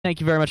Thank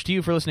you very much to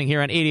you for listening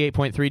here on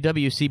 88.3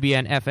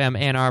 WCBN FM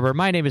Ann Arbor.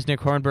 My name is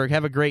Nick Hornberg.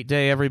 Have a great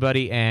day,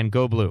 everybody, and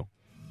go blue.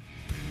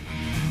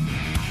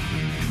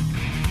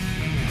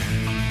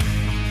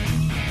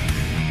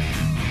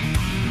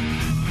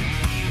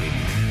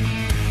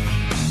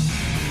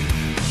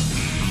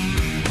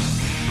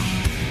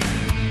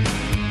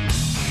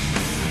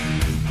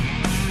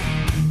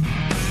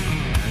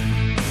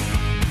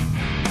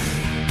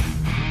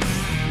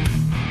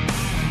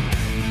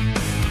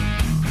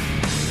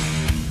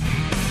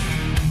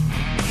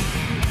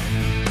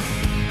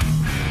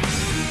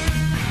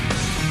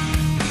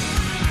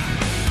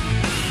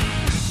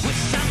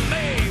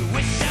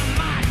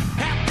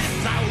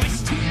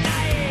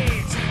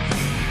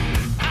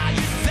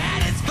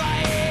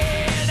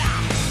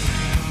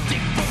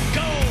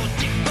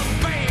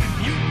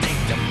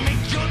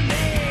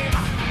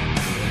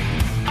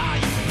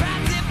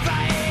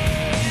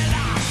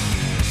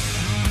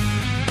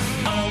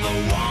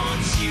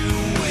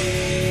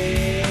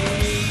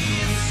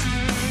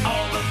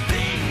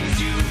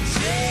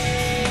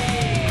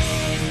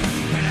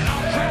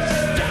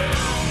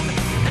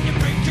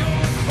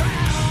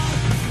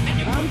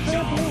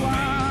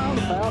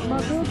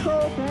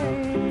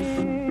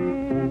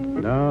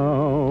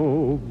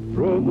 Now,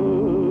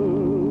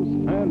 brothers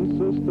and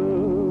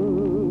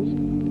sisters,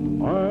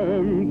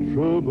 I'm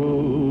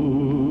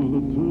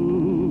troubled to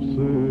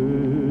say,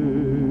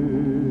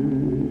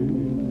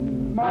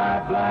 my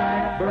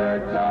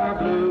blackbirds are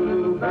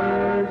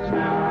bluebirds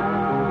now.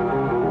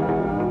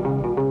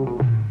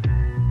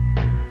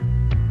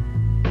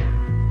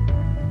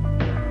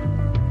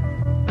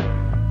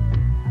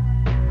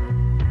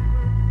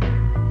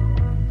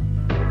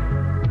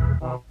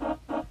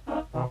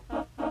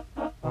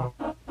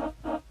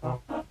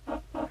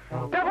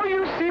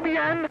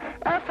 WCBN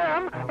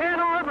FM Ann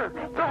Arbor,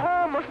 the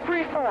home of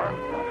freeform,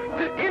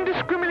 the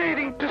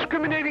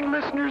discriminating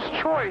listener's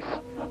choice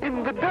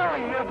in the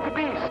belly of the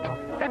beast.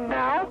 And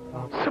now,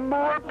 some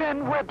more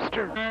Ben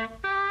Webster.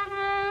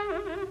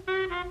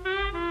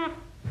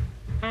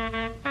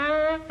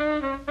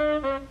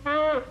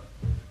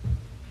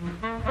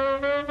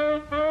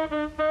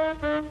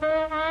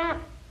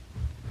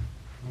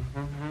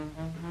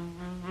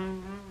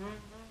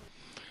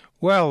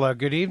 Well,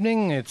 good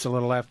evening. It's a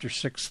little after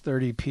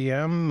 6:30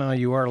 p.m.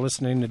 You are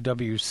listening to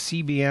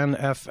WCBN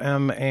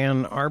FM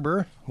Ann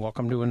Arbor.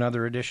 Welcome to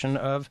another edition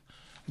of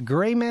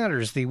Gray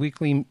Matters, the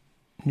weekly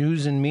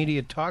news and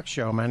media talk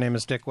show. My name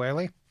is Dick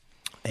Whaley.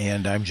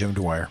 And I'm Jim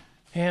Dwyer.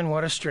 And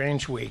what a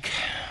strange week.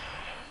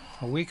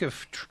 A week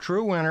of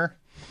true winter.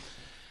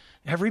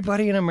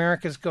 Everybody in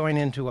America is going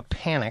into a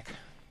panic.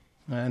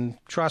 And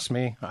trust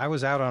me, I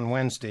was out on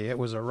Wednesday. It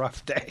was a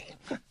rough day.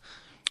 How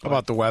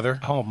about the weather?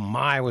 Oh,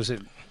 my, was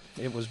it...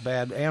 It was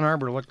bad. Ann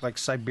Arbor looked like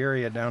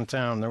Siberia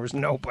downtown. There was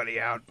nobody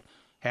out.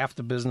 Half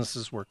the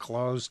businesses were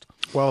closed.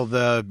 Well,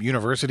 the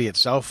university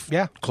itself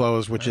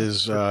closed, which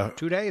is 2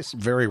 days.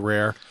 Very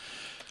rare.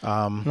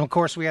 And of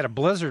course, we had a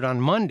blizzard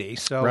on Monday.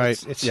 So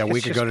right. A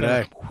week ago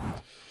today.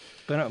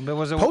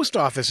 Post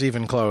office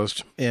even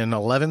closed in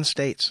 11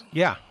 states.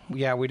 Yeah,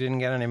 we didn't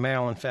get any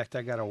mail. In fact,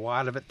 I got a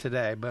wad of it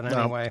today. But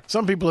anyway. No.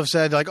 Some people have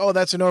said, like, oh,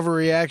 that's an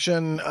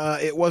overreaction.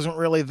 It wasn't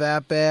really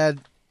that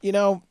bad. You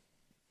know,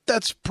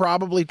 that's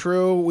probably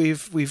true. We've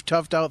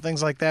toughed out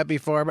things like that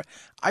before, but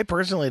I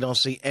personally don't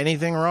see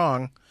anything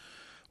wrong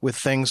with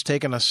things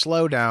taking a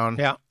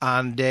slowdown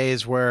on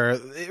days where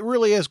it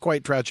really is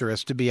quite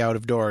treacherous to be out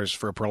of doors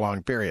for a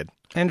prolonged period.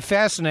 And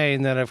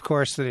fascinating that, of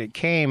course, that it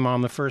came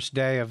on the first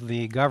day of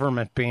the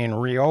government being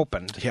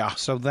reopened. Yeah.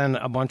 So then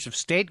a bunch of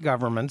state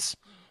governments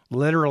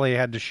literally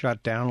had to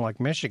shut down,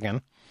 like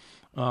Michigan,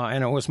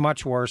 and it was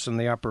much worse in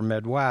the upper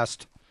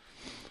Midwest.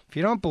 If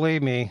you don't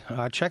believe me,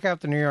 check out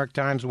the New York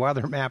Times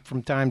weather map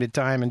from time to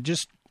time and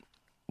just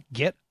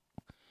get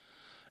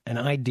an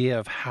idea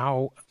of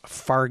how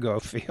Fargo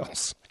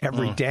feels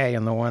every day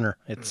in the winter.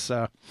 It's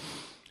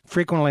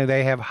frequently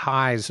they have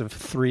highs of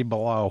 3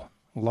 below,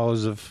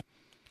 lows of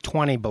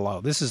 20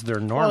 below. This is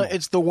their normal. Well,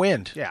 it's the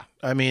wind. Yeah.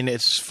 I mean,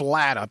 it's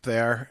flat up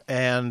there.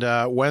 And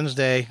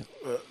Wednesday,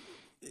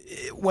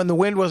 when the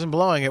wind wasn't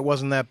blowing, it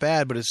wasn't that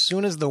bad. But as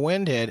soon as the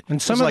wind hit, and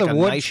some of the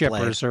wood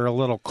chippers are a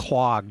little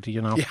clogged,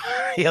 you know.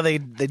 Yeah, they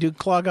do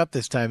clog up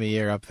this time of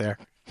year up there.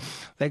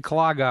 They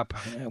clog up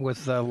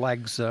with the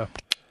legs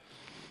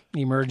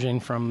emerging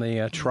from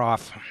the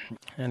trough.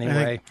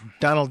 Anyway,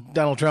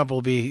 Donald Trump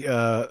will be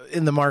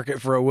in the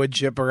market for a wood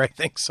chipper, I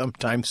think,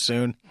 sometime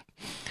soon.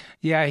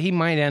 Yeah, he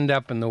might end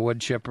up in the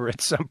wood chipper at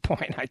some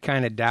point. I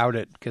kind of doubt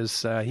it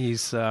because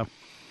he's. I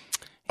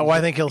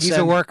think he's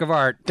a work of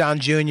art. Don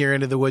Jr.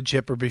 into the wood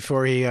chipper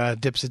before he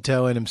dips a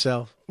toe in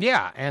himself.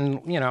 Yeah,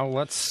 and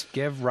let's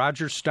give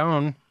Roger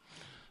Stone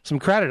some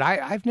credit.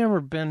 I've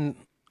never been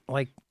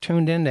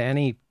tuned into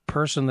any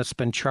person that's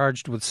been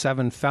charged with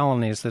 7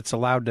 felonies that's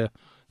allowed to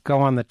go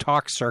on the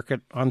talk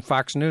circuit on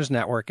Fox News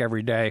Network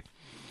every day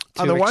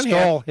to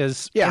extol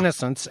his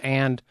innocence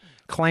and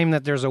claim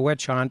that there's a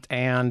witch hunt.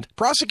 And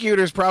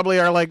prosecutors probably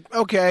are like,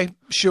 okay,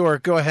 sure,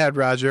 go ahead,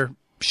 Roger.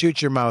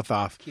 Shoot your mouth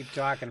off. Keep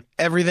talking.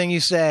 Everything you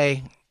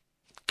say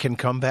can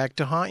come back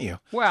to haunt you.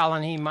 Well,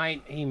 and he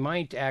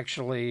might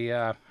actually.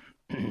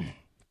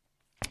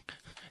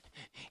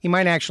 He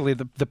might actually,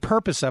 the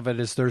purpose of it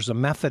is there's a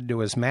method to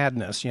his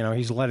madness. You know,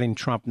 he's letting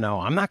Trump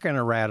know, I'm not going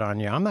to rat on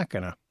you. I'm not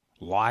going to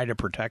lie to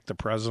protect the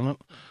president.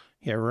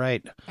 Yeah,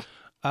 right.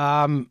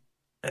 I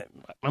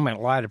might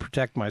lie to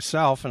protect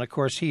myself. And, of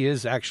course, he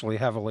is actually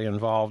heavily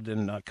involved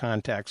in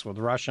contacts with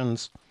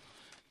Russians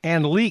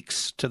and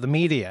leaks to the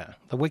media,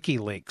 the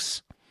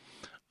WikiLeaks.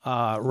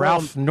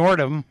 Ralph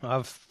Northam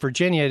of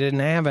Virginia didn't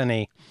have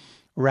any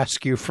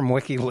rescue from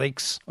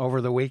WikiLeaks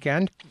over the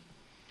weekend.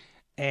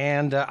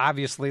 And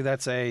obviously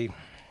that's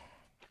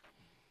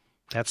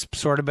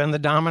sort of been the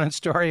dominant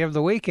story of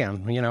the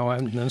weekend, you know,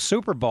 in the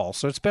Super Bowl.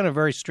 So it's been a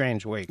very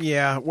strange week.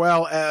 Yeah,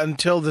 well,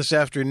 until this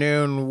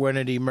afternoon when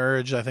it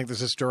emerged, I think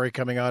there's a story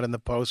coming out in the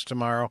Post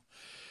tomorrow.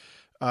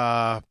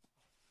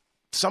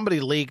 Somebody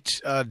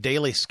leaked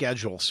daily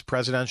schedules,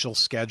 presidential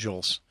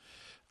schedules,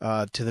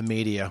 to the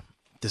media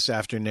this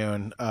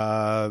afternoon,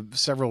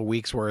 several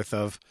weeks worth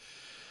of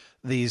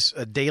these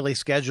daily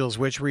schedules,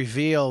 which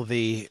reveal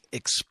the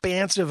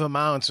expansive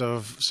amounts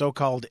of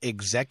so-called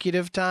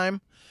executive time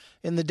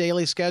in the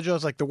daily schedule.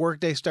 It's like the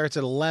workday starts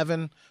at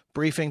 11,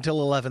 briefing till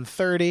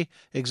 11:30,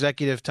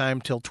 executive time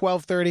till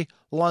 12:30,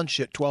 lunch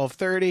at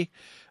 12:30,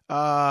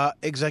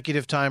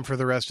 executive time for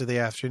the rest of the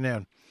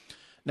afternoon.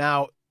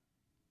 Now,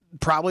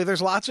 probably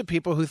there's lots of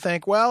people who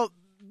think, well,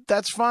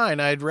 that's fine.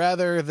 I'd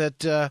rather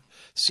that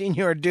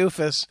Senior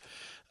Doofus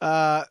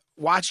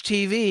watch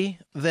TV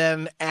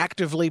than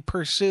actively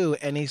pursue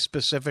any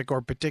specific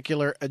or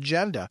particular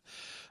agenda.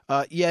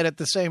 Yet at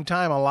the same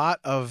time, a lot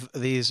of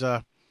these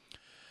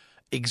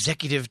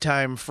executive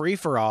time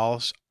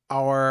free-for-alls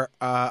are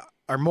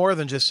more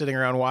than just sitting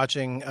around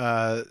watching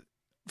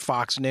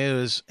Fox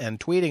News and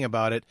tweeting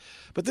about it.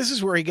 But this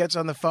is where he gets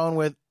on the phone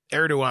with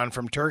Erdogan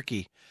from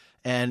Turkey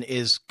and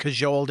is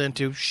cajoled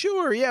into,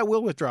 sure, yeah,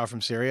 we'll withdraw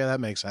from Syria. That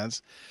makes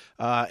sense.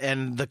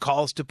 And the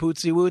calls to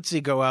Pootsy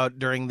Wootsy go out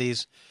during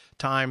these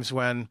times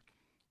when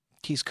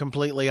he's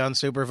completely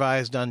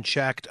unsupervised,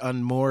 unchecked,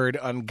 unmoored,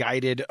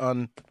 unguided,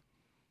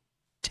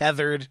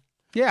 untethered.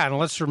 Yeah, and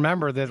let's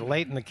remember that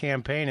late in the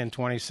campaign in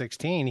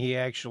 2016, he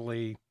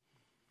actually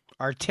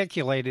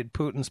articulated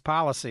Putin's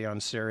policy on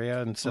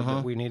Syria and said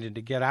that we needed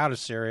to get out of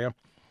Syria.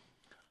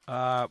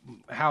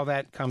 How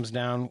that comes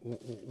down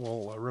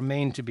will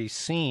remain to be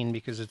seen,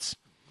 because it's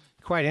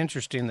quite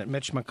interesting that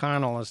Mitch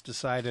McConnell has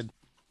decided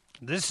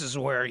this is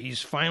where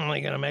he's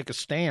finally going to make a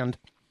stand.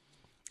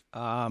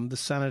 The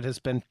Senate has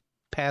been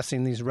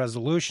passing these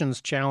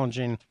resolutions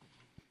challenging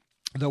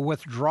the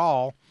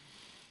withdrawals,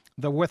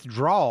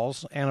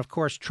 and of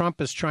course Trump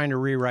is trying to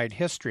rewrite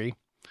history.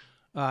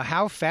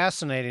 How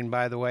fascinating,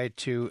 by the way,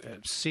 to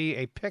see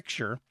a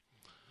picture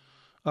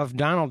of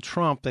Donald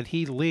Trump that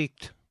he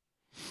leaked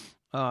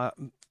the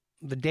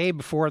day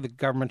before the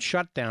government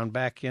shutdown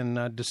back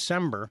in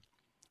December,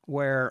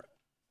 where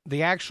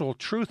the actual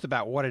truth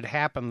about what had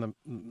happened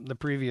the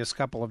previous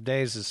couple of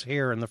days is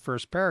here in the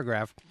first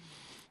paragraph.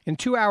 In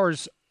 2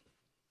 hours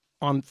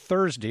on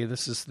Thursday,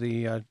 this is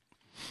the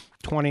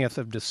 20th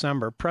of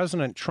December,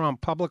 President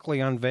Trump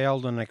publicly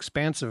unveiled an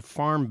expansive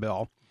farm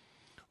bill,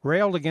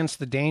 railed against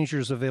the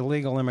dangers of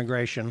illegal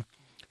immigration,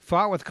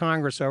 fought with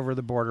Congress over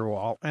the border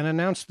wall, and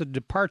announced the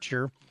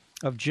departure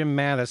of Jim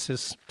Mattis,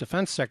 his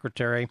defense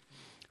secretary,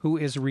 who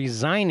is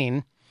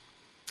resigning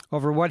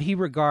over what he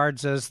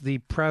regards as the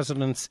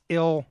president's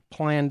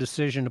ill-planned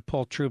decision to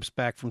pull troops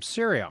back from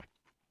Syria.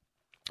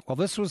 Well,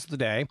 this was the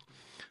day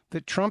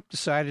that Trump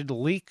decided to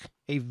leak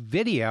a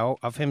video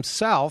of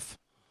himself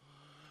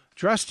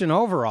dressed in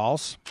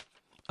overalls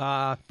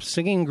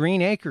singing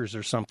Green Acres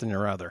or something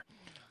or other.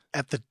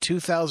 At the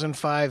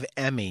 2005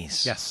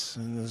 Emmys. Yes.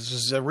 And this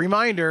is a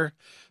reminder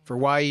for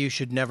why you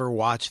should never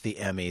watch the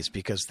Emmys,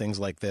 because things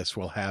like this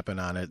will happen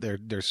on it.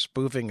 They're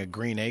spoofing a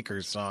Green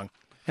Acres song.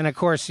 And, of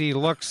course, he's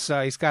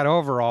got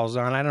overalls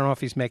on. I don't know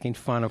if he's making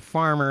fun of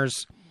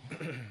farmers,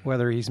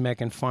 whether he's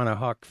making fun of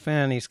Huck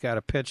Finn. He's got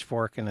a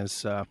pitchfork in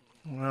his... Well,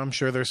 I'm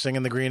sure they're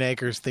singing the Green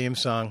Acres theme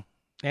song.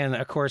 And,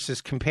 of course,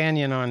 his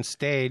companion on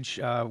stage,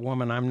 a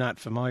woman I'm not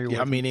familiar with.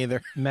 Yeah, me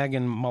neither.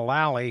 Megan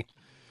Mullally,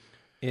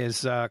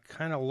 is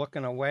kind of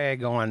looking away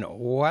going,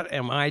 what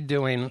am I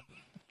doing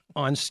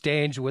on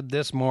stage with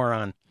this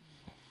moron?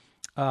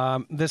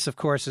 This, of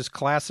course, is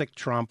classic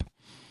Trump.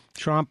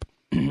 Trump,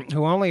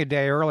 who only a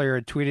day earlier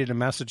had tweeted a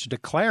message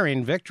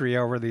declaring victory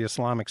over the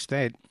Islamic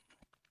State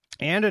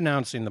and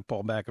announcing the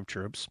pullback of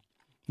troops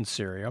in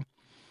Syria,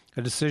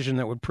 a decision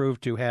that would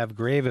prove to have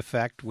grave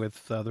effect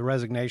with the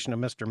resignation of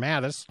Mr.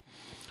 Mattis,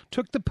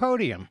 took the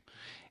podium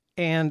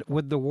and,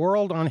 with the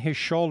world on his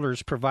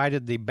shoulders,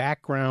 provided the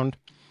background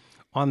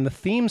on the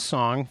theme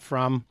song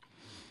from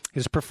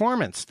his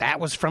performance. That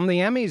was from the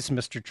Emmys,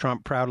 Mr.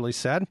 Trump proudly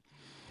said.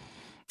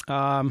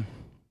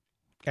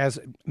 As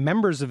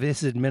members of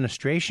his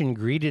administration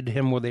greeted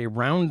him with a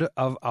round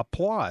of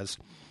applause.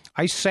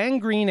 I sang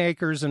Green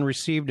Acres and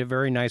received a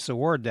very nice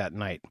award that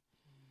night.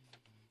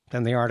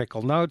 Then the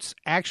article notes,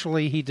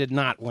 actually, he did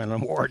not win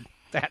an award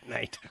that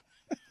night.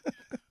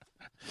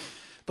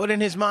 But in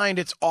his mind,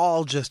 it's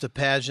all just a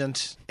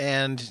pageant,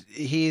 and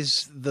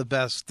he's the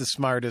best, the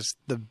smartest,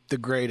 the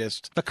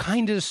greatest. The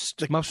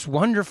kindest, most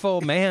wonderful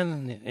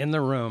man in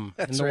the room,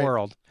 in the right.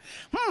 world.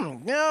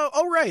 No,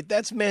 oh, right.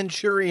 That's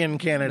Manchurian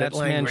Candidate That's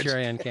language.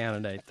 Manchurian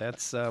Candidate.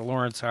 That's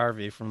Lawrence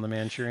Harvey from the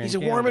Manchurian He's a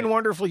Candidate. warm and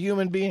wonderful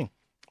human being.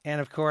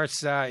 And, of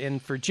course, in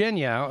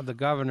Virginia, the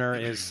governor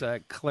is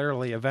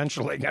clearly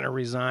eventually going to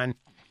resign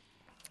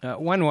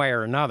one way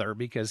or another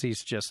because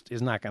he's just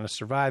is not going to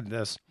survive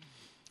this.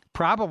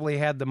 Probably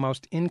had the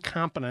most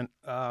incompetent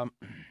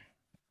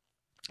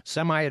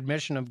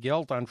semi-admission of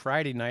guilt on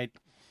Friday night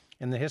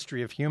in the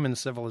history of human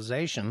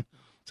civilization,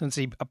 since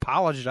he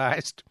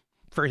apologized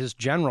for his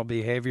general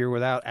behavior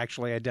without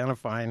actually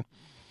identifying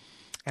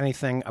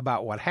anything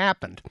about what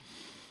happened.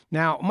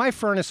 Now, my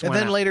furnace And went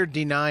then out. later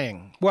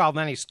denying. Well,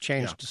 then he's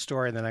changed the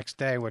story the next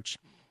day, which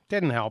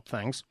didn't help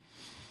things.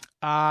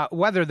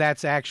 Whether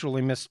that's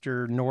actually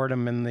Mr.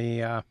 Nordham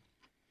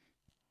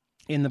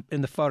in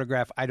the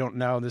photograph, I don't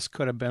know. This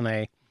could have been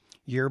a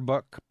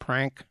yearbook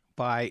prank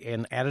by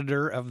an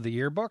editor of the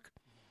yearbook.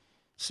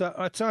 So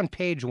it's on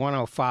page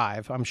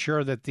 105. I'm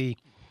sure that the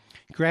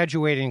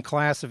graduating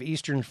class of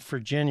Eastern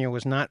Virginia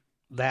was not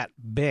that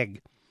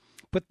big.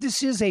 But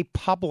this is a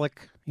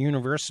public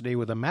university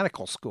with a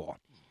medical school.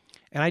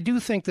 And I do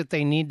think that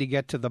they need to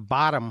get to the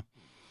bottom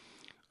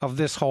of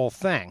this whole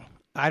thing.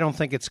 I don't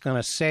think it's going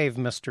to save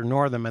Mr.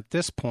 Northam at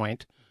this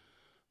point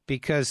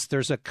because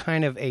there's a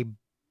kind of a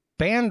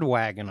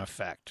bandwagon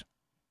effect.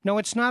 No,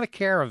 it's not a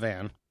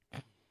caravan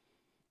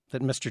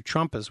that Mr.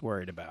 Trump is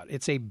worried about.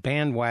 It's a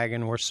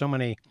bandwagon where so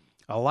many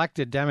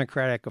elected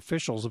Democratic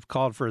officials have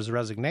called for his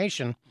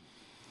resignation.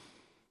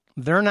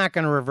 They're not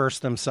going to reverse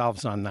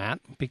themselves on that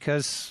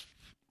because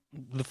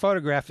the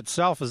photograph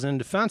itself is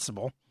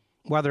indefensible.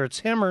 Whether it's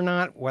him or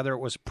not, whether it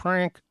was a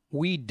prank,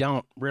 we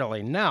don't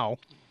really know.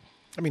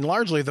 I mean,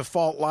 largely the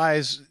fault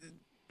lies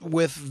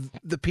with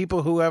the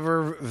people who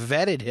ever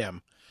vetted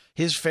him.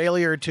 His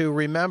failure to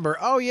remember,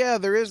 oh, yeah,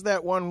 there is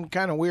that one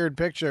kind of weird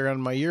picture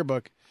on my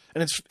yearbook.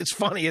 And it's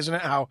funny, isn't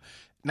it, how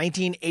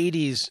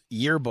 1980s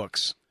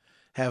yearbooks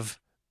have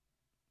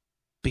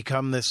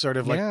become this sort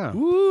of like, Yeah.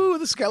 ooh,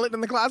 the skeleton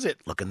in the closet.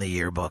 Look in the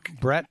yearbook.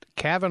 Brett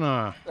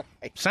Kavanaugh,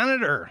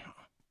 Senator,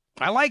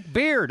 I like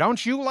beer.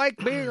 Don't you like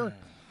beer?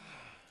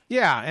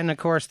 Yeah, and of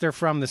course they're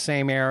from the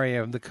same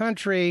area of the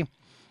country.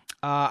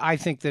 I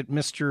think that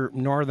Mr.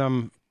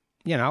 Northam,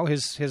 you know,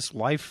 his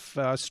life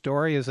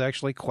story is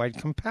actually quite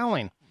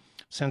compelling.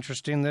 It's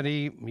interesting that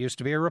he used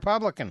to be a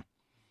Republican.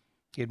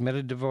 He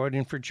admitted to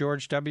voting for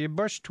George W.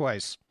 Bush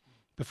twice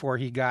before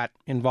he got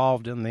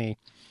involved in the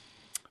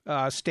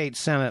state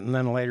senate and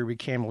then later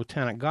became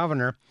lieutenant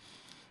governor.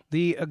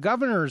 The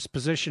governor's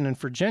position in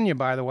Virginia,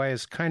 by the way,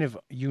 is kind of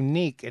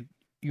unique.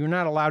 You're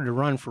not allowed to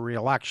run for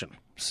re-election.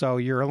 So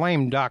you're a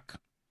lame duck.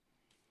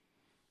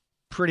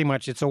 Pretty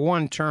much, it's a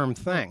one-term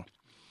thing.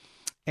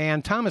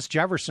 And Thomas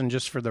Jefferson,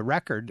 just for the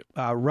record,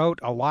 wrote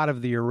a lot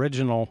of the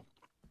original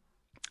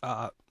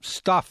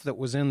stuff that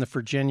was in the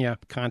Virginia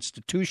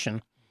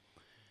Constitution.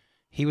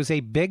 He was a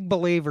big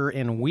believer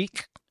in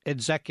weak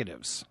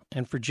executives,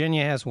 and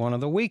Virginia has one of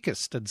the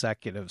weakest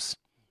executives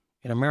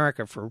in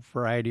America for a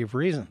variety of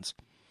reasons.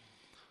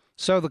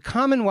 So the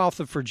Commonwealth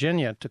of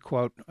Virginia, to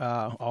quote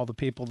all the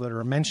people that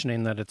are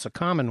mentioning that it's a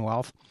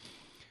Commonwealth,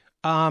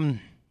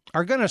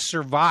 are going to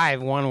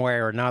survive one way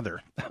or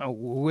another,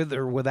 with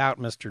or without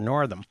Mr.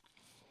 Northam.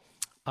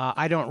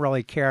 I don't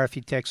really care if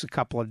he takes a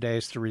couple of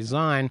days to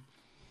resign,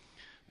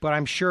 but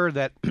I'm sure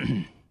that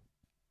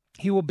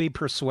he will be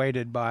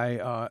persuaded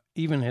by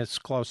even his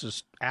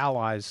closest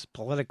allies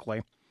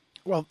politically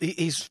Well,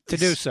 he's to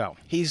do so.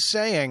 He's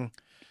saying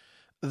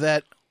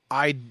that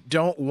I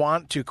don't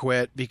want to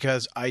quit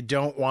because I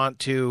don't want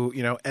to,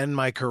 end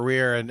my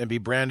career and be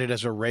branded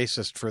as a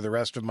racist for the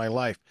rest of my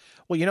life.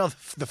 Well,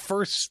 the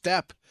first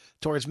step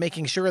towards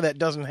making sure that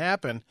doesn't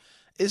happen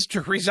is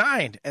to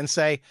resign and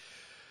say,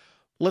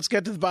 let's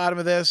get to the bottom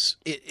of this.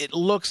 It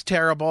looks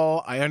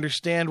terrible. I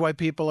understand why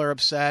people are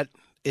upset.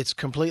 It's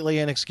completely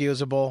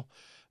inexcusable.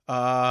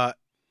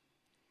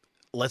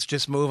 Let's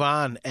just move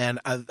on and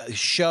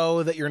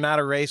show that you're not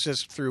a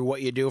racist through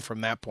what you do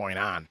from that point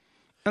on.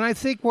 And I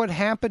think what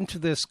happened to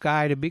this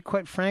guy, to be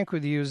quite frank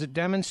with you, is it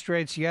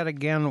demonstrates yet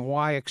again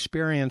why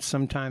experience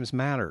sometimes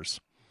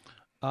matters.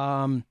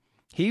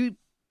 He,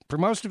 for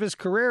most of his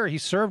career, he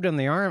served in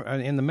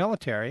the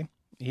military.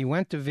 He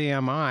went to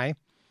VMI.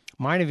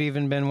 Might have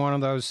even been one of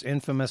those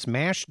infamous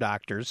MASH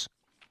doctors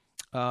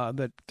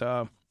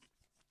that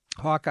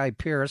Hawkeye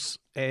Pierce,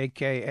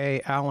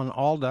 a.k.a. Alan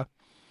Alda,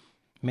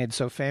 made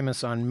so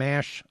famous on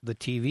MASH, the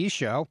TV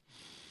show.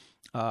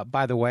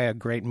 By the way, a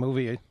great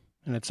movie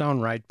in its own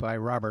right by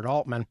Robert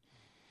Altman,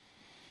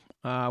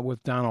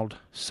 with Donald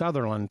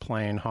Sutherland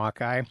playing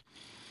Hawkeye.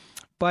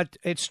 But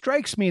it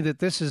strikes me that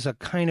this is a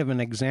kind of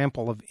an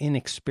example of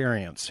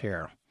inexperience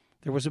here.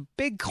 There was a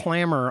big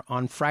clamor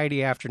on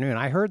Friday afternoon.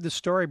 I heard the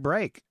story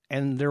break,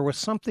 and there was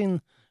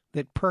something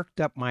that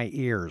perked up my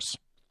ears.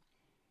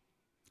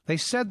 They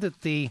said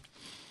that the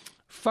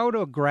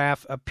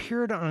photograph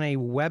appeared on a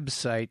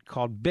website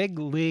called Big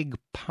League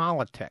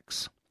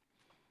Politics.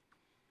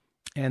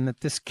 and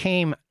that this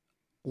came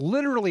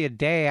literally a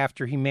day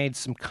after he made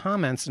some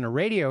comments in a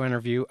radio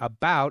interview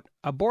about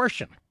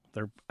abortion.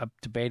 They're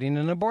debating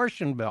an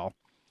abortion bill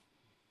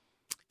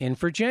in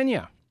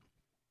Virginia.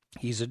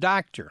 He's a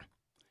doctor.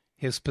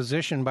 His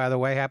position, by the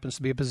way, happens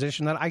to be a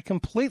position that I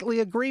completely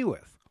agree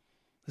with.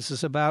 This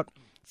is about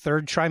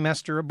third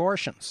trimester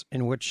abortions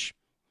in which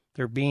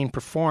they're being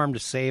performed to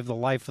save the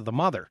life of the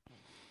mother.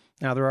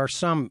 Now, there are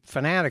some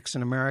fanatics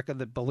in America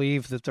that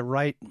believe that the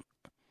right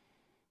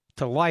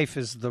to life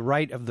is the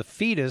right of the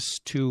fetus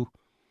to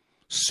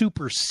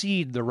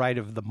supersede the right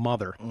of the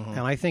mother. And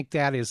I think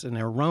that is an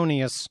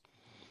erroneous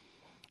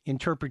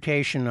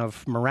interpretation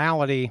of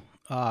morality,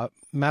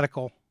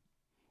 medical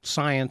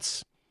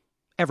science,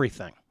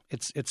 everything.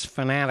 It's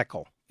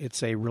fanatical.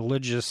 It's a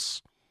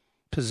religious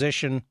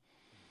position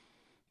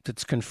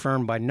that's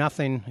confirmed by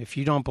nothing. If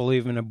you don't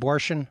believe in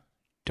abortion,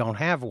 don't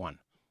have one.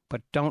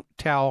 But don't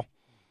tell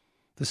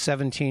the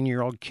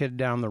 17-year-old kid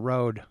down the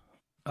road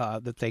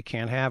that they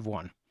can't have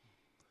one.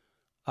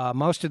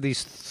 Most of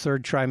these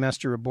third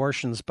trimester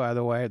abortions, by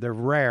the way, they're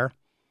rare,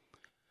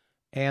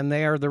 and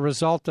they are the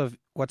result of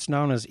what's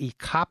known as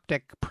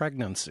ectopic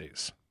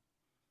pregnancies.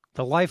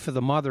 The life of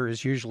the mother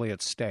is usually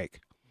at stake.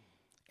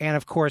 And,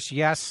 of course,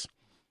 yes,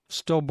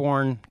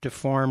 stillborn,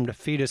 deformed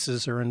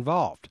fetuses are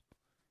involved.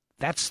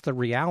 That's the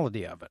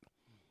reality of it.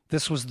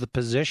 This was the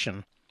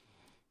position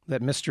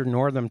that Mr.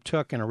 Northam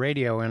took in a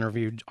radio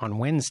interview on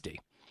Wednesday.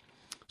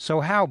 So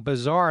how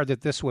bizarre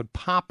that this would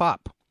pop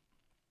up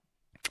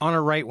on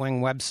a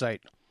right-wing website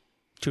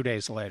 2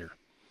 days later.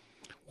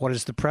 What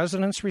is the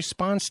president's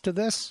response to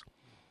this?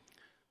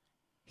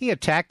 He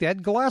attacked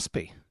Ed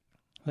Gillespie,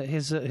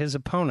 his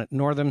opponent,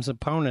 Northam's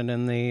opponent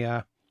in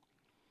the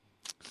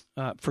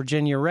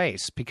Virginia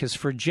race, because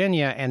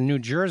Virginia and New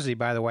Jersey,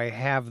 by the way,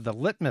 have the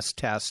litmus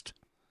test,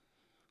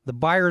 the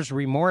buyer's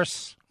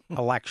remorse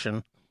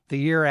election, the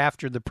year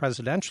after the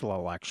presidential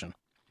election.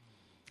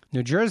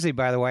 New Jersey,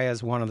 by the way,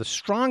 has one of the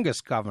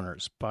strongest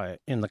governors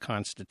in the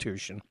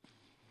Constitution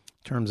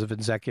in terms of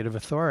executive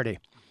authority.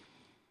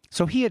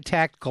 So he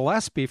attacked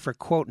Gillespie for,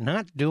 quote,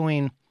 not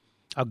doing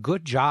a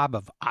good job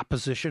of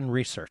opposition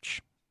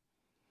research.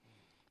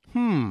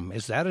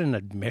 Is that an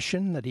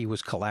admission that he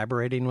was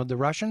collaborating with the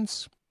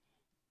Russians?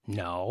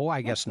 No,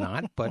 I guess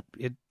not, but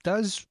it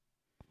does.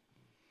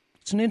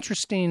 It's an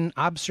interesting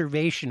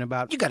observation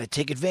about... You got to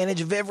take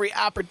advantage of every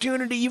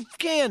opportunity you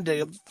can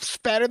to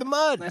spatter the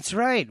mud. That's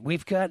right.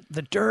 We've got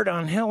the dirt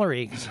on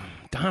Hillary.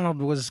 Donald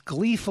was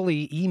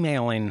gleefully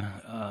emailing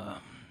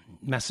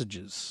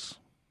messages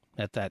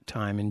at that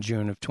time in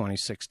June of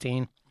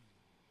 2016.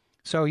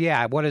 So,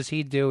 yeah, what does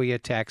he do? He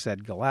attacks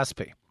Ed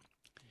Gillespie.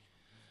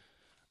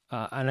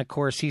 And, of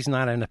course, he's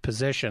not in a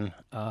position,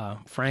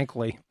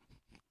 frankly,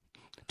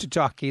 to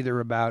talk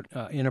either about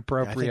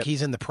inappropriate... I think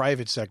he's in the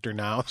private sector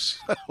now,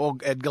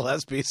 Ed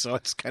Gillespie, so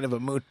it's kind of a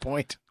moot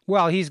point.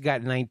 Well, he's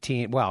got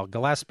 19... Well,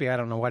 Gillespie, I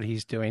don't know what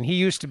he's doing. He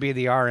used to be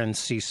the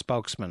RNC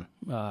spokesman,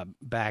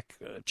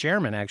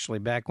 chairman, actually,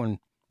 back when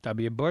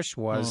W. Bush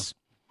was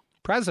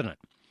president.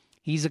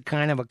 He's a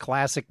kind of a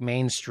classic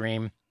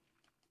mainstream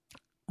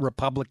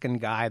Republican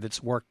guy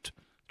that's worked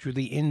through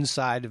the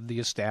inside of the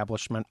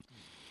establishment.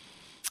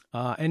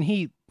 And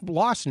he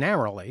lost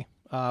narrowly,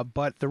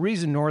 but the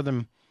reason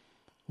Northam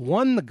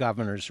won the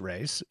governor's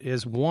race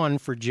is, one,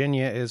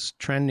 Virginia is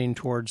trending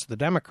towards the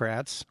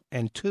Democrats,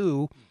 and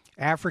two,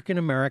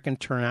 African-American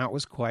turnout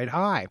was quite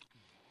high.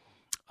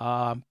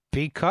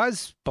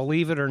 Because,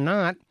 believe it or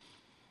not,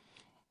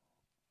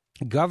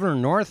 Governor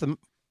Northam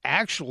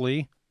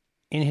actually,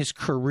 in his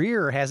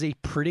career, has a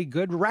pretty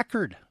good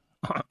record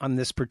on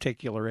this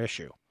particular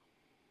issue.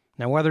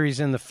 Now, whether he's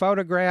in the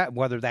photograph,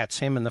 whether that's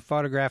him in the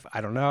photograph,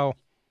 I don't know.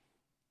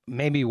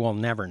 Maybe we'll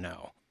never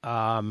know.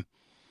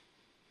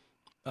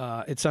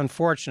 It's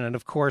unfortunate.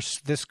 Of course,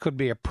 this could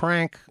be a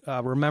prank.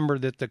 Remember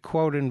that the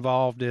quote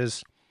involved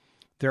is,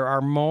 there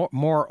are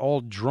more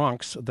old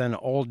drunks than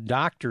old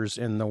doctors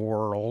in the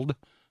world,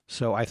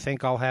 so I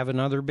think I'll have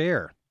another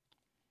beer.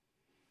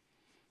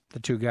 The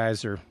two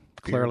guys are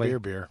clearly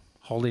beer.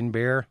 Holding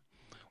beer.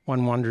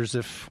 One wonders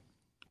if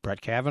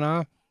Brett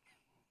Kavanaugh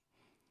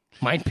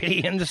might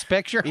be in this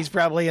picture. He's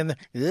probably in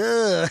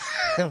the...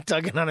 I'm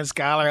tugging on his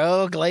collar.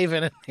 Oh,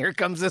 Glavin, here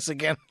comes this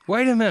again.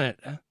 Wait a minute.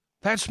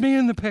 That's me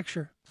in the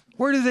picture.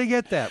 Where did they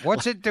get that?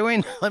 What's it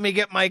doing? Let me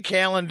get my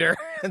calendar,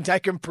 and I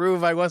can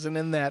prove I wasn't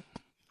in that.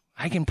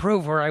 I can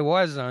prove where I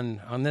was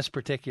on this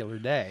particular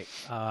day.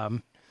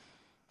 Of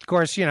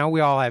course, you know, we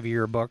all have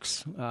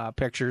yearbooks,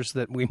 pictures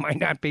that we might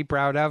not be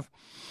proud of.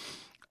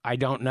 I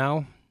don't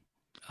know.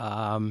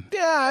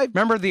 I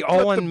remember the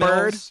put Olin the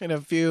bird Mills in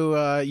a few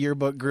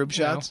yearbook group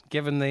shots.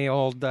 Giving the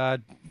old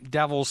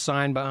devil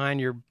sign behind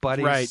your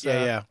buddy's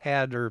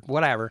head or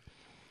whatever.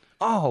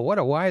 Oh, what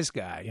a wise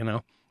guy, you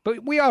know.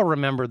 But we all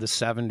remember the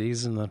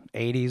 70s and the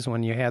 80s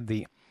when you had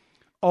the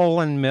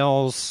Olin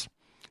Mills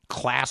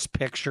class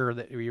picture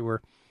that you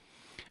were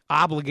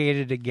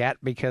obligated to get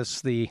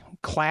because the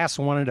class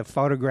wanted a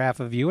photograph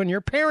of you and your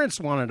parents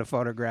wanted a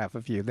photograph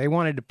of you. They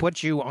wanted to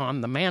put you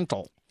on the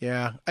mantle.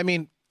 Yeah, I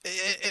mean,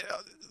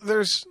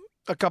 there's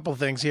a couple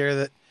things here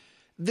that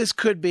this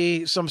could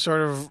be some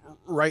sort of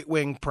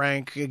right-wing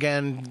prank.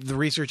 Again, the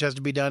research has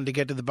to be done to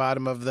get to the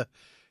bottom of the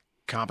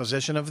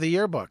composition of the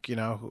yearbook. You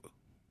know,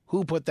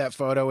 who put that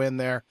photo in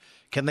there?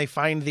 Can they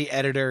find the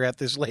editor at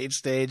this late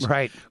stage?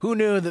 Right. Who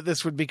knew that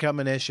this would become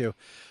an issue?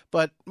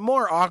 But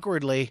more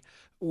awkwardly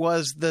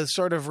was the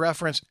sort of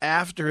reference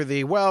after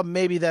the, well,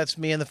 maybe that's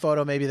me in the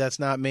photo, maybe that's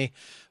not me.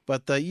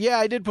 But yeah,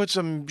 I did put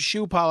some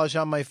shoe polish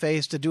on my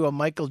face to do a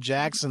Michael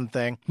Jackson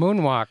thing.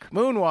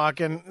 Moonwalk.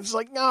 And it's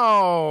like,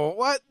 no,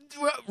 what?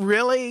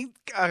 Really?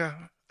 I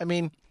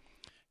mean,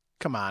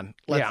 come on.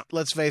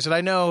 Let's face it. I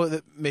know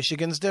that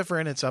Michigan's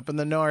different. It's up in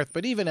the north.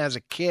 But even as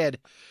a kid,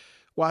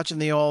 watching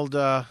the old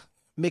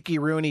Mickey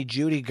Rooney,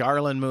 Judy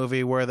Garland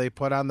movie where they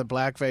put on the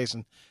blackface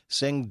and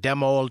sing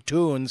dem old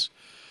tunes,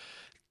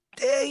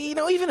 you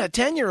know, even a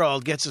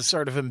 10-year-old gets a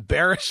sort of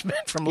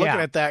embarrassment from looking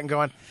at that and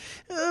going,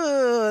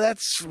 oh,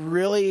 that's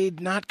really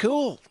not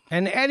cool.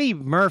 And Eddie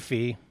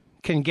Murphy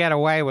can get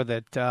away with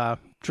it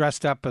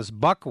dressed up as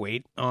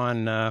Buckwheat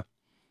on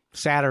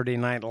Saturday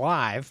Night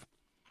Live,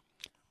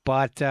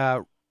 but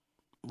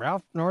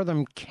Ralph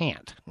Northam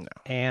can't. No.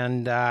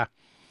 And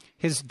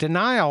his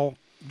denial,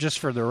 just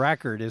for the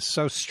record, is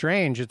so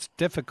strange it's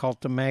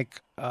difficult to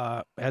make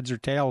heads or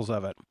tails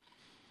of it.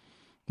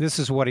 This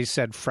is what he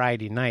said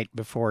Friday night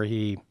before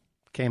he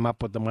came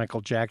up with the Michael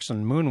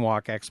Jackson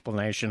moonwalk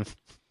explanation.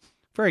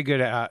 Very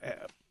good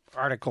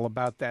article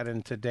about that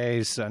in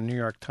today's New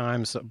York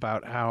Times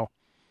about how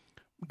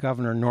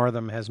Governor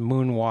Northam has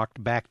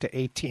moonwalked back to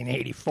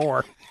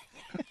 1884.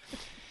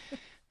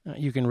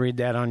 You can read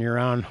that on your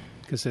own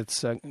because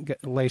it's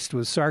laced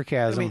with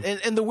sarcasm. I mean,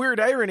 and the weird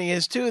irony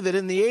is, too, that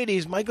in the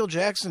 80s, Michael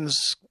Jackson's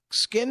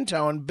skin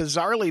tone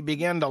bizarrely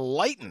began to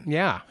lighten.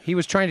 Yeah, he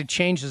was trying to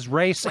change his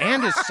race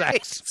and his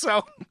sex.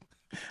 So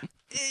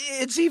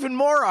it's even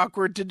more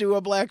awkward to do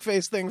a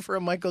blackface thing for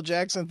a Michael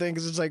Jackson thing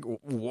because it's like,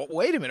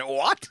 wait a minute,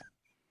 what?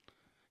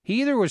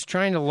 He either was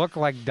trying to look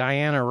like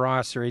Diana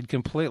Ross or he'd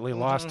completely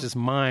lost his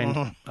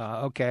mind.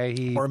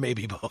 Or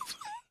maybe both.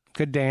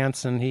 Could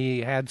dance, and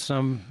he had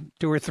some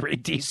 2 or 3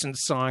 decent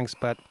songs,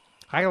 but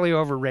highly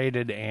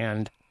overrated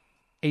and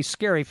a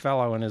scary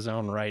fellow in his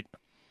own right.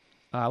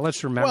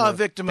 Let's remember a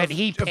victim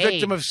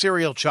that of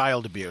serial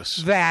child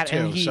abuse. That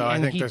too.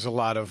 I think there's a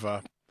lot of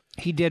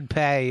he did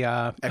pay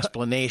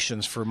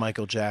explanations for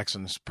Michael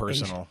Jackson's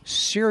personal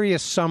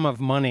serious sum of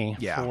money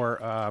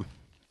for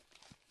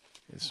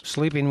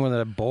sleeping with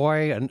a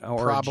boy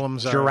or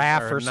problems a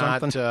giraffe are or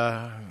something.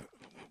 Not,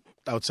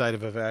 outside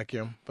of a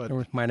vacuum, but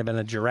there might have been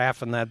a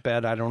giraffe in that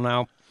bed. I don't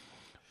know.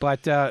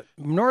 But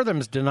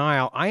Northam's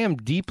denial. I am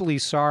deeply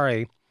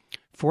sorry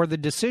for the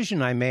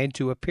decision I made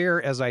to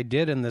appear as I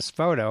did in this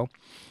photo,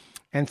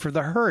 and for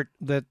the hurt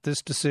that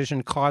this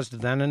decision caused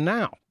then and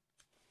now.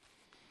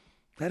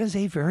 That is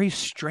a very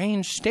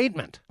strange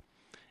statement.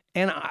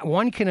 And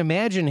one can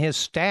imagine his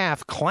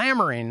staff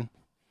clamoring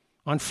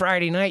on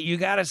Friday night, you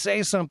got to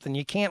say something.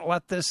 You can't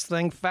let this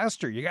thing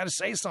fester. You got to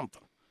say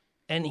something.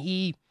 And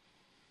he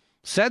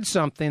said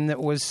something that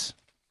was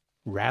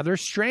rather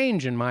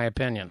strange, in my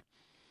opinion.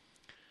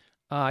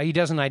 He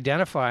doesn't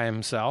identify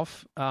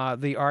himself.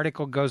 The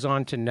article goes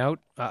on to note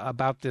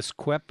about this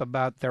quip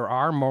about there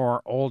are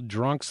more old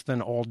drunks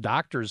than old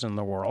doctors in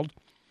the world.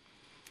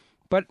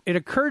 But it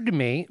occurred to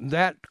me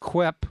that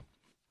quip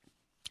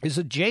is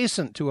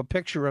adjacent to a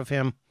picture of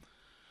him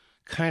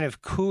kind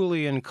of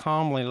coolly and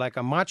calmly, like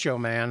a macho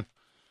man,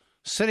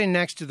 sitting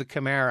next to the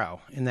Camaro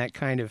in that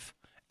kind of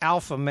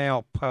alpha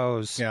male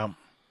pose. Yeah.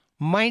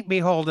 Might be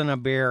holding a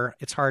beer.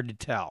 It's hard to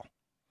tell.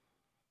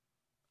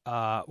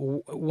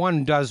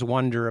 One does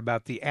wonder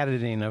about the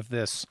editing of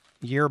this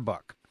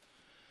yearbook.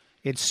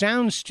 It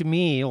sounds to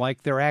me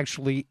like there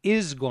actually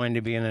is going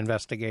to be an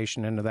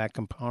investigation into that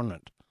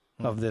component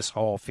of this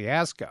whole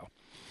fiasco.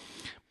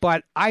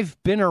 But I've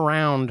been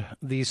around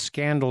these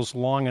scandals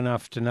long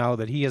enough to know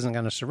that he isn't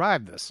going to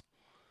survive this.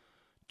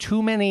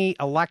 Too many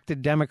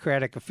elected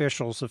Democratic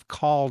officials have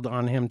called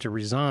on him to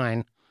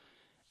resign,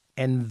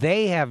 and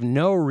they have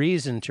no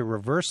reason to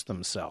reverse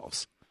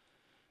themselves.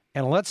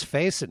 And let's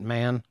face it,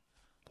 man,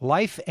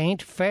 life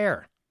ain't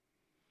fair.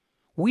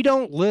 We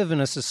don't live in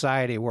a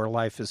society where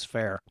life is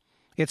fair.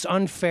 It's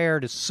unfair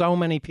to so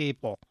many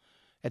people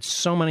at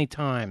so many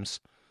times.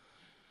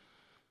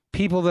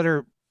 People that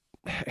are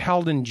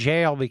held in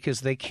jail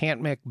because they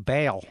can't make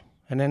bail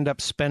and end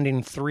up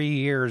spending 3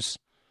 years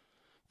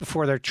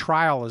before their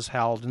trial is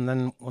held. And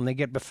then when they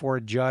get before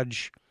a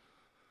judge,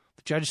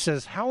 the judge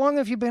says, how long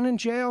have you been in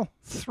jail?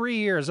 3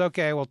 years.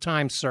 Okay, well,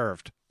 time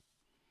served.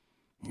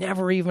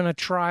 Never even a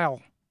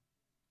trial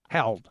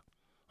held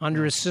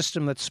under a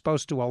system that's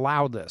supposed to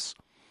allow this.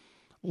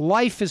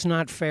 Life is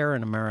not fair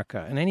in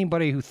America, and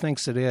anybody who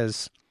thinks it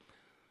is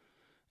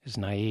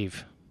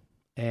naive.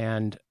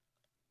 And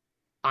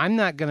I'm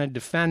not going to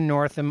defend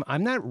Northam.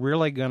 I'm not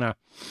really going to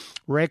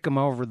rake him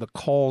over the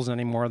coals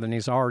any more than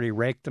he's already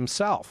raked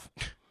himself.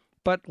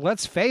 But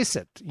let's face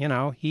it, you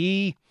know,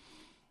 he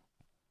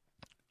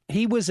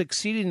was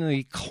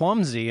exceedingly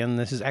clumsy in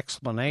his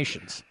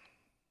explanations.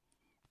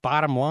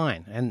 Bottom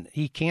line, and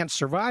he can't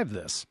survive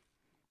this.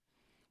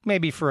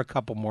 Maybe for a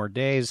couple more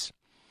days.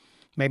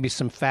 Maybe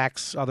some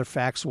facts, other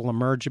facts will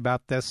emerge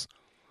about this.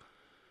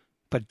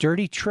 But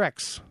dirty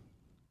tricks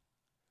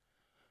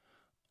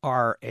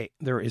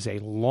there is a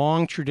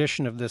long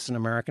tradition of this in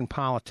American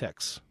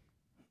politics.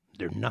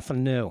 They're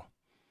nothing new.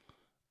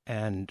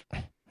 And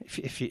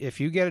if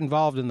you get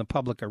involved in the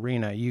public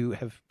arena,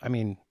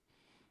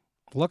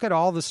 look at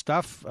all the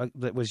stuff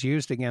that was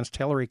used against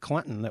Hillary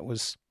Clinton that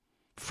was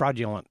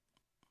fraudulent.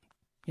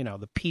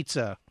 The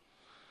pizza,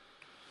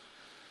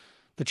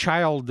 the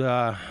child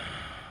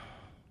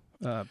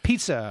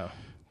pizza.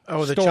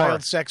 Oh, the store.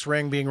 child sex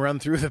ring being run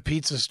through the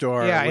pizza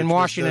store. Yeah, in which was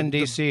Washington, the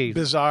D.C.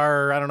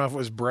 Bizarre, I don't know if it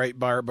was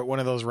Breitbart, but one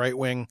of those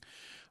right-wing,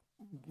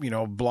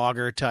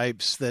 blogger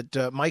types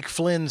that Mike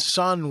Flynn's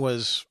son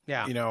was,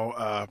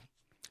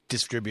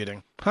 distributing.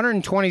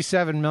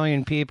 127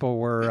 million people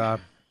were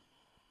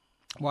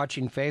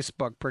watching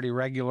Facebook pretty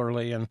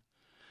regularly in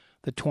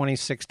the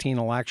 2016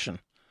 election.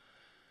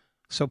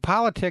 So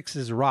politics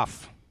is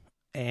rough.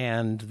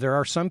 And there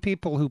are some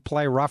people who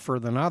play rougher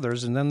than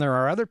others, and then there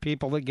are other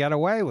people that get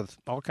away with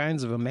all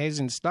kinds of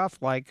amazing stuff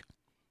like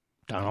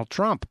Donald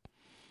Trump.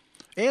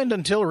 And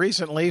until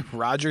recently,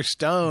 Roger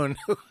Stone.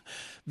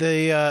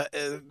 The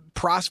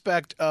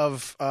prospect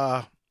of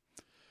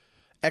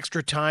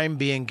extra time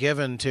being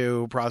given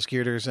to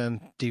prosecutors and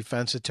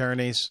defense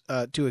attorneys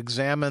to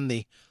examine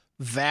the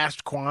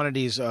vast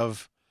quantities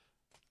of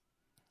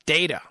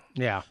data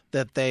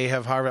that they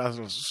have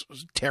harvested,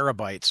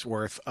 terabytes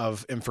worth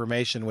of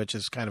information, which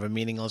is kind of a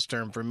meaningless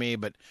term for me,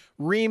 but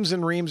reams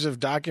and reams of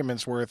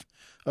documents worth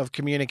of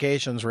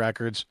communications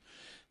records.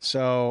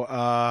 So,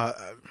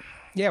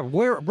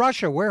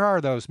 where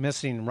are those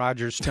missing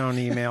Roger Stone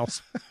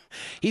emails?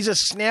 He's a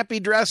snappy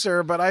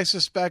dresser, but I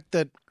suspect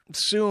that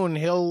soon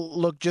he'll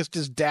look just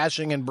as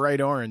dashing and bright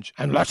orange.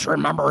 And let's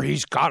remember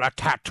he's got a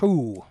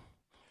tattoo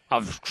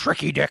of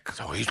Tricky Dick.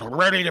 So he's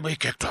ready to be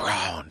kicked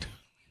around.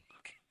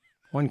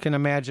 One can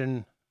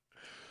imagine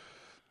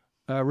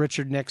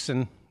Richard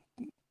Nixon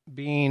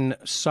being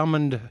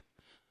summoned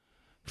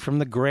from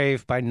the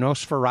grave by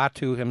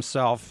Nosferatu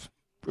himself,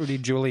 Rudy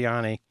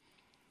Giuliani,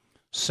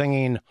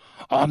 singing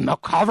on the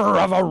cover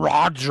of a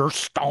Roger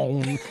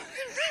Stone.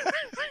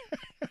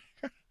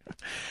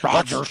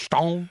 Roger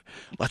Stone.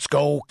 Let's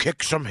go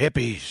kick some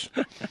hippies.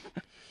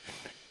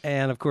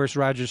 And, of course,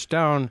 Roger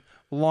Stone,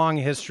 long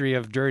history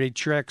of dirty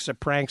tricks, a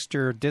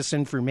prankster,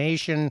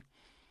 disinformation,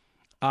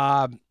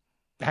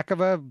 heck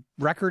of a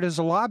record as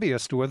a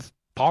lobbyist with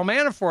Paul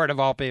Manafort, of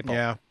all people.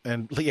 Yeah,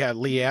 and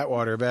Lee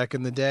Atwater back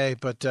in the day.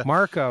 But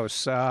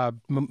Marcos,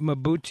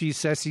 Mobutu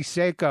Sese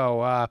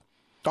Seko,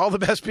 all the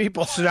best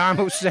people. Saddam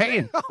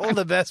Hussein. All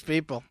the best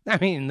people. I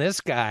mean,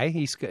 this guy,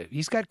 he's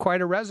got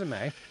quite a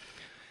resume.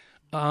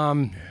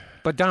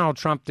 But Donald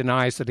Trump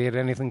denies that he had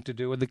anything to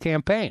do with the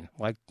campaign.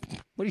 Like,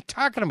 what are you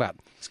talking about?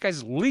 This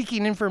guy's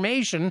leaking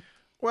information.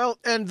 Well,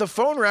 and the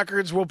phone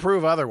records will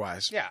prove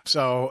otherwise. Yeah.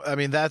 So, I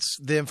mean, that's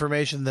the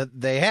information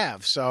that they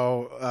have.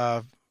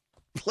 So,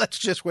 let's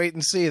just wait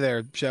and see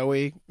there, shall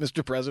we,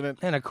 Mr. President?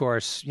 And, of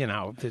course,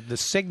 the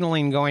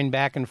signaling going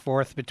back and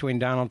forth between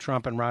Donald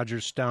Trump and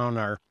Roger Stone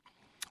are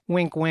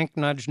wink, wink,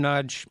 nudge,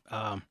 nudge.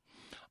 I'm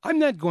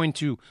not going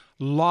to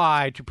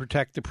lie to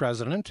protect the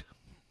president.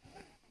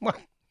 Well,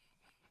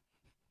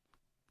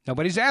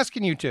 nobody's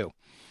asking you to.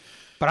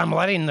 But I'm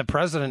letting the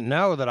president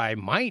know that I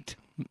might,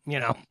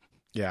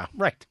 Yeah.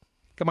 Right.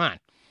 Come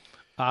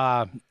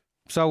on.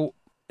 So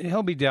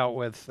he'll be dealt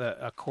with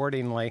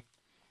accordingly.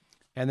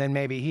 And then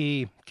maybe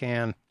he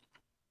can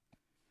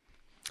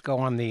go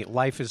on the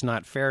Life is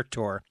Not Fair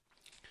tour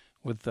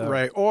with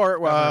right. Or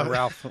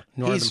Ralph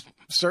Northam. He's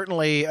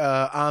certainly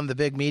on the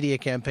big media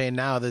campaign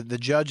now. The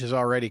judge has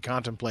already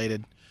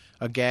contemplated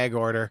a gag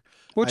order.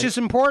 Which is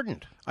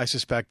important. I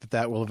suspect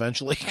that will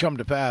eventually come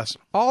to pass.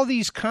 All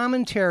these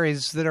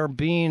commentaries that are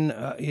being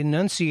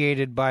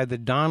enunciated by the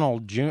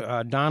Donald,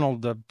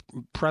 the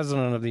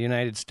President of the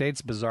United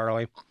States,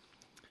 bizarrely,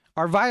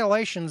 are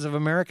violations of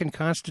American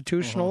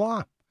constitutional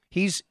law.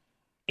 He's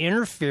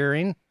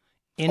interfering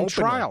in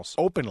trials.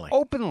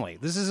 Openly.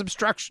 This is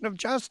obstruction of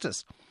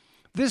justice.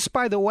 This,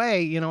 by the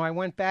way, I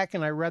went back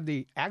and I read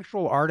the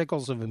actual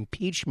articles of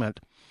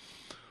impeachment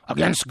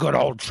against good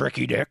old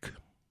Tricky Dick,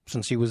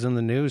 since he was in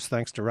the news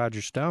thanks to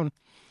Roger Stone.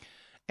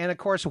 And, of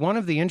course, one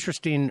of the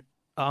interesting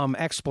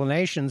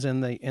explanations in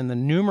the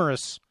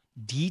numerous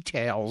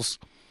details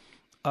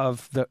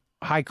of the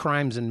high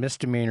crimes and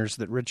misdemeanors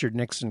that Richard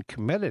Nixon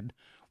committed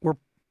were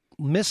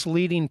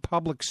misleading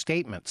public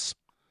statements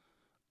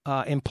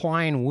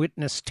implying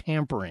witness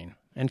tampering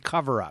and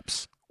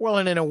cover-ups. Well,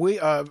 and in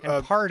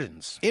and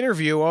pardons.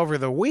 Interview over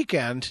the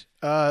weekend,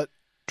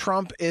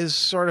 Trump is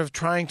sort of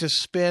trying to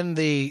spin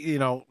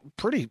the,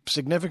 pretty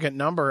significant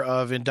number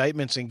of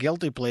indictments and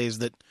guilty pleas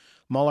that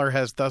Mueller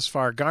has thus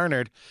far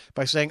garnered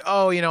by saying,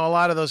 a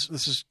lot of those,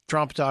 this is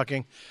Trump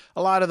talking,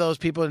 a lot of those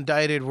people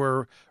indicted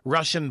were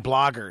Russian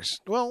bloggers.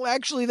 Well,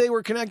 actually, they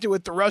were connected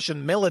with the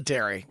Russian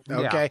military.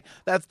 Okay.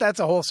 Yeah.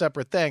 That's a whole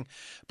separate thing.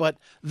 But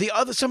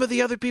some of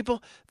the other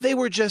people, they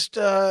were just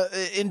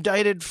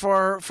indicted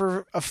for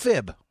a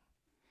fib.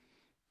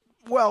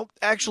 Well,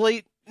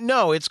 actually,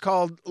 no, it's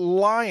called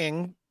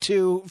lying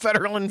to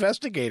federal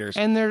investigators.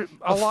 And there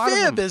a lot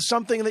fib of them. is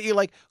something that you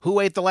like. Who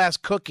ate the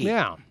last cookie?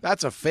 Yeah.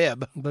 That's a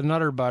fib. The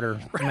Nutter Butter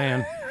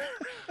man.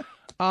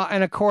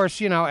 And of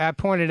course, I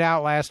pointed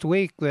out last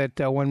week that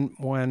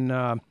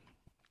when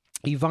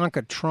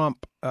Ivanka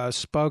Trump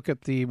spoke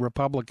at the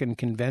Republican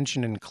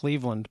convention in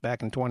Cleveland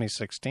back in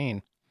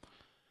 2016,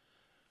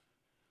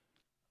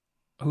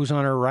 who's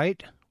on her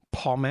right?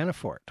 Paul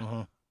Manafort.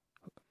 Uh-huh.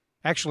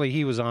 Actually,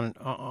 he was on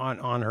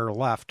her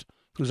left.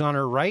 Who's on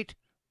her right?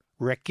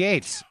 Rick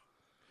Gates.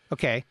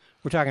 Okay,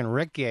 we're talking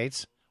Rick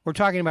Gates. We're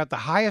talking about the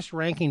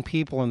highest-ranking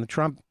people in the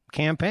Trump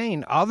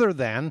campaign other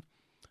than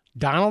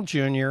Donald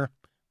Jr.,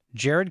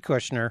 Jared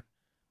Kushner,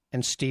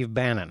 and Steve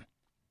Bannon.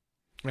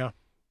 Yeah.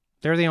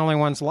 They're the only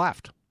ones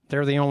left.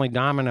 They're the only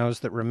dominoes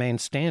that remain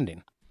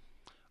standing.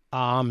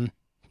 How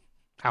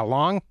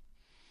long?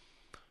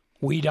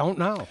 We don't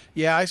know.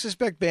 Yeah, I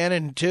suspect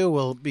Bannon, too,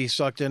 will be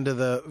sucked into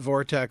the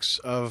vortex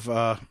of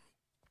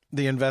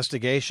the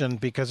investigation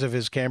because of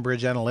his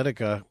Cambridge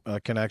Analytica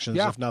connections,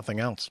 if nothing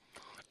else.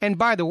 And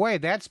by the way,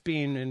 that's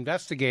being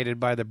investigated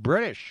by the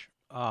British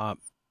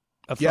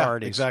authorities. Yeah,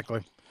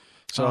 exactly.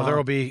 So there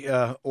will be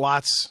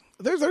lots.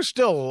 There's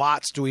still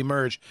lots to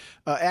emerge.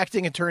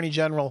 Acting Attorney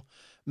General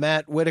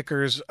Matt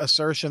Whitaker's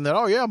assertion that,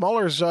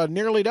 Mueller's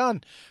nearly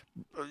done.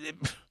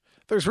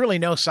 There's really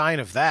no sign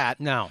of that.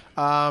 No.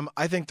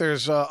 I think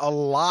there's a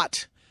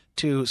lot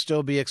to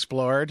still be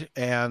explored.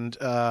 And,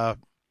 the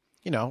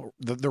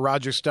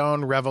Roger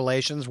Stone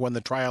revelations when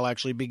the trial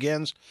actually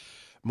begins,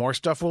 more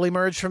stuff will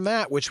emerge from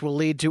that, which will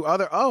lead to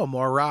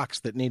more rocks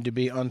that need to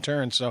be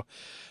unturned. So,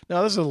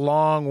 no, this is a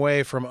long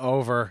way from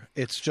over.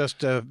 It's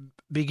just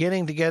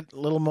beginning to get a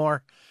little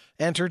more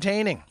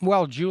entertaining.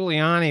 Well,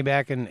 Giuliani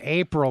back in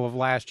April of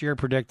last year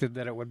predicted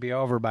that it would be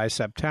over by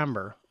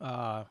September.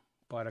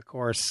 But, of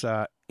course,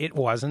 it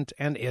wasn't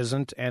and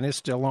isn't and is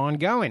still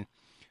ongoing.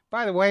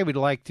 By the way, we'd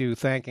like to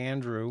thank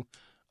Andrew,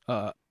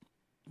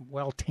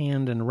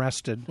 well-tanned and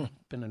rested,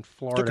 been in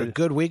Florida. Took a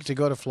good week to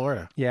go to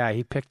Florida. Yeah,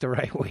 he picked the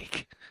right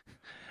week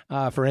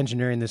for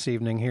engineering this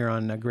evening here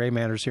on Gray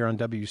Matters here on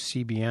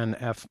WCBN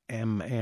FM.